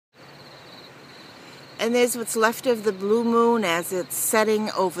And there's what's left of the blue moon as it's setting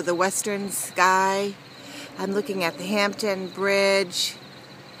over the western sky. I'm looking at the Hampton Bridge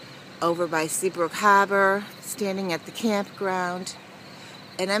over by Seabrook Harbor, standing at the campground.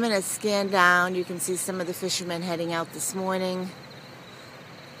 And I'm going to scan down. You can see some of the fishermen heading out this morning.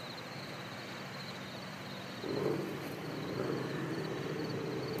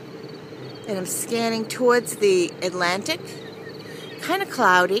 And I'm scanning towards the Atlantic. Kind of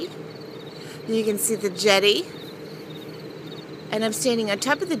cloudy. You can see the jetty. And I'm standing on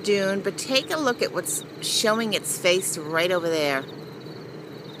top of the dune, but take a look at what's showing its face right over there.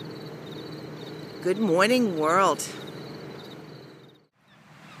 Good morning, world.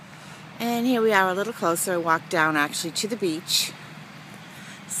 And here we are a little closer. I walked down actually to the beach.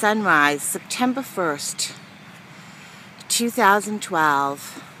 Sunrise, September 1st,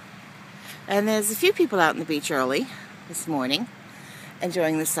 2012. And there's a few people out on the beach early this morning,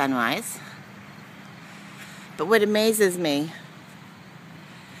 enjoying the sunrise. But what amazes me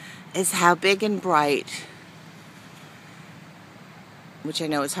is how big and bright, which I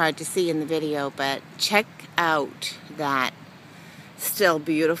know is hard to see in the video, but check out that still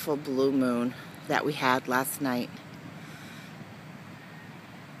beautiful blue moon that we had last night.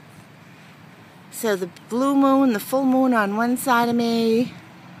 So the blue moon, the full moon on one side of me,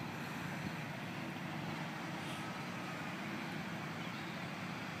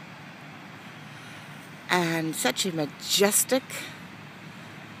 and such a majestic,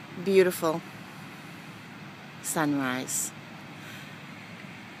 beautiful sunrise.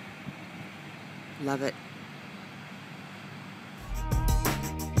 Love it.